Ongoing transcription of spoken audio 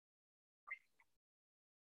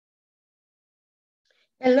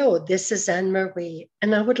Hello, this is Anne Marie,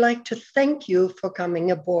 and I would like to thank you for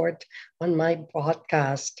coming aboard on my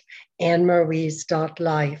podcast, Anne Marie's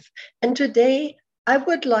Life. And today I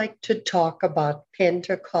would like to talk about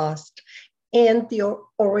Pentecost and the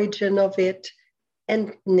origin of it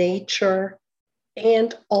and nature,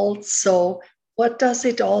 and also what does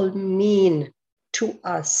it all mean to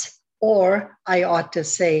us? Or I ought to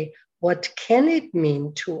say, what can it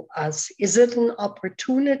mean to us? Is it an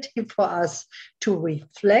opportunity for us to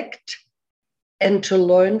reflect and to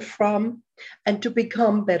learn from and to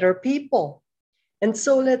become better people? And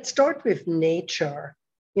so let's start with nature.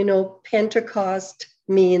 You know, Pentecost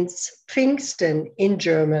means Pfingsten in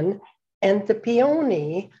German, and the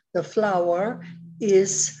peony, the flower,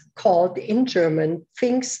 is called in German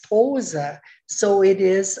Pfingstrose. So it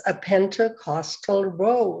is a Pentecostal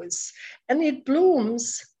rose, and it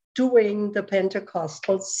blooms during the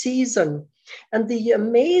Pentecostal season. And the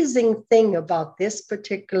amazing thing about this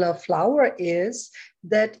particular flower is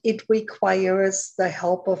that it requires the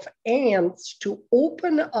help of ants to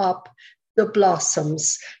open up the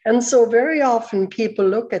blossoms. And so very often people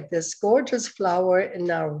look at this gorgeous flower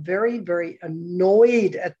and are very, very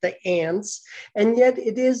annoyed at the ants. And yet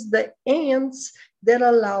it is the ants that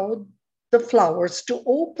allow the flowers to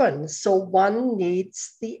open. So one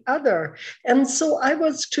needs the other. And so I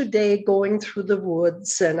was today going through the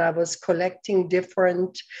woods and I was collecting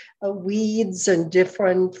different weeds and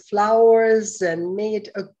different flowers and made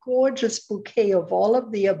a gorgeous bouquet of all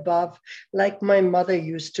of the above, like my mother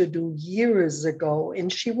used to do years ago.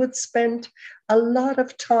 And she would spend a lot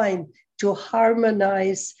of time to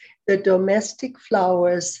harmonize the domestic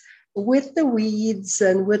flowers with the weeds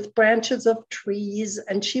and with branches of trees,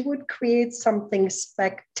 and she would create something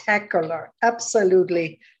spectacular,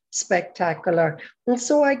 absolutely spectacular. And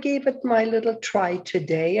so I gave it my little try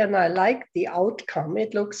today, and I like the outcome.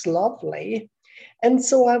 It looks lovely. And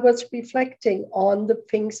so I was reflecting on the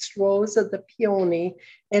Pfingstrose of the peony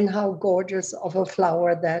and how gorgeous of a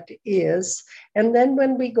flower that is. And then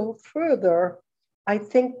when we go further, I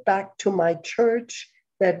think back to my church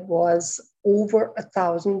that was over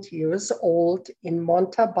 1,000 years old in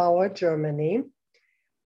Montabaur, Germany.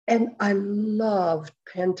 And I loved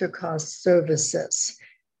Pentecost services.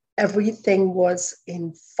 Everything was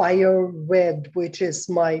in fire red, which is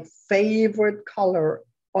my favorite color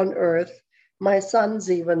on earth. My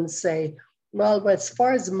sons even say, well, as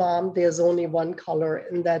far as mom, there's only one color,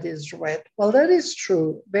 and that is red. Well, that is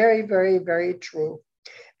true. Very, very, very true.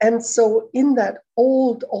 And so in that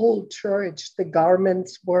old church, the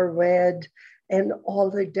garments were red and all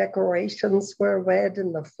the decorations were red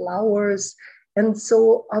and the flowers. And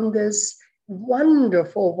so on this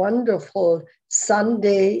wonderful, wonderful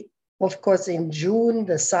Sunday, of course, in June,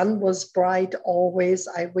 the sun was bright always,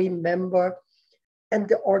 I remember, and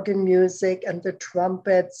the organ music and the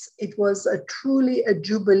trumpets. It was truly a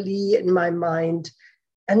jubilee in my mind.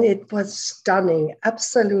 And it was stunning,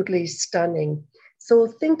 absolutely stunning. So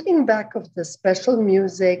thinking back of the special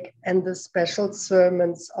music and the special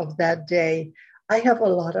sermons of that day, I have a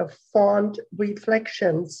lot of fond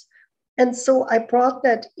reflections. And so I brought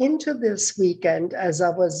that into this weekend as I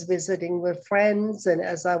was visiting with friends and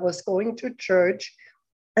as I was going to church.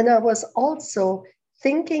 And I was also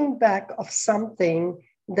thinking back of something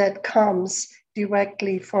that comes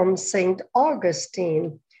directly from St.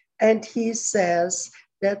 Augustine. And he says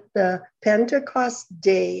that the Pentecost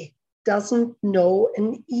day doesn't know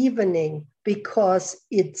an evening because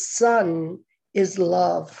its sun is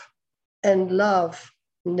love, and love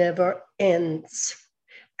never ends.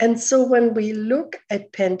 And so when we look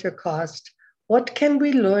at Pentecost, what can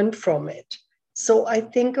we learn from it? So I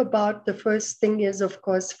think about the first thing is, of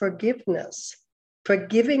course, forgiveness.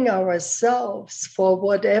 Forgiving ourselves for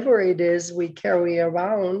whatever it is we carry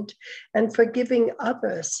around and forgiving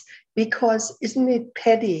others, because isn't it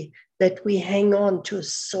petty that we hang on to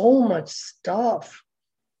so much stuff?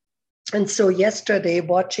 And so yesterday,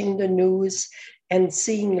 watching the news and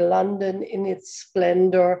seeing London in its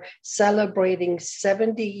splendor, celebrating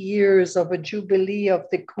 70 years of a jubilee of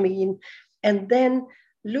the Queen, and then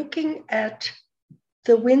looking at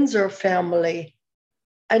the Windsor family,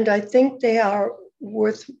 and I think they are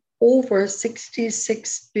worth over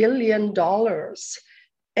 $66 billion.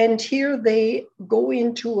 And here they go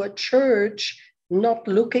into a church not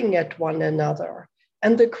looking at one another.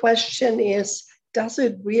 And the question is, does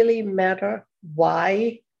it really matter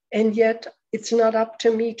why? And yet it's not up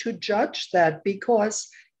to me to judge that, because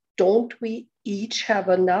don't we each have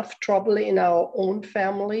enough trouble in our own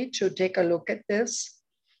family to take a look at this?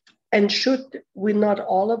 And should we not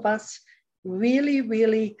all of us really,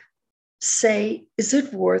 really say, is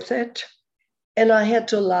it worth it? And I had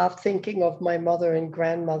to laugh thinking of my mother and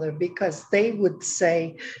grandmother, because they would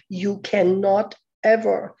say, you cannot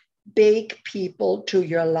ever bake people to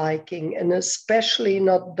your liking, and especially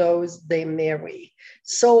not those they marry.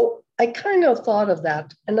 So I kind of thought of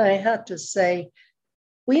that, and I had to say,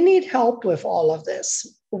 we need help with all of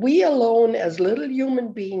this. We alone, as little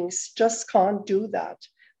human beings, just can't do that.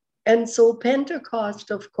 And so Pentecost,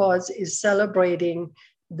 of course, is celebrating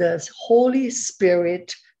the Holy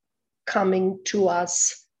Spirit coming to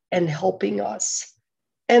us and helping us.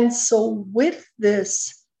 And so with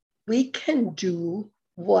this, we can do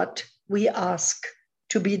what we ask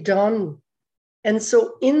to be done. And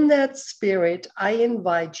so in that spirit, I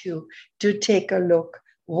invite you to take a look.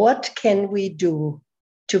 What can we do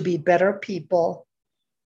to be better people,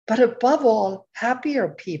 but above all, happier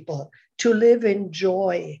people, to live in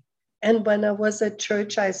joy? And when I was at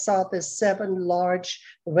church, I saw the 7 large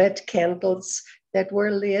red candles that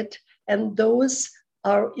were lit, and those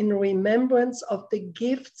are in remembrance of the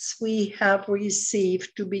gifts we have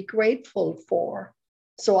received to be grateful for.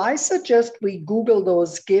 So I suggest we Google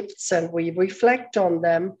those gifts and we reflect on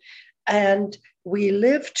them, and we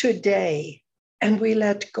live today and we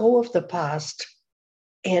let go of the past.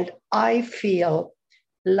 And I feel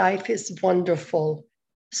life is wonderful.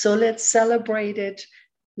 So let's celebrate it.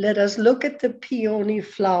 Let us look at the peony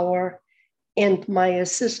flower. And my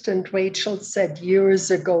assistant, Rachel, said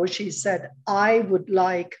years ago, she said, I would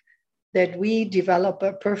like that we develop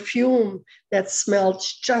a perfume that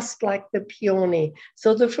smells just like the peony.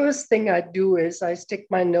 So the first thing I do is I stick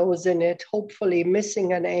my nose in it, hopefully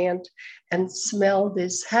missing an ant, and smell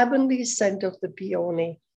this heavenly scent of the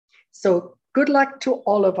peony. So good luck to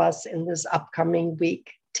all of us in this upcoming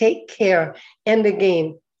week. Take care. And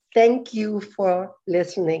again, thank you for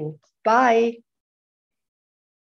listening. Bye.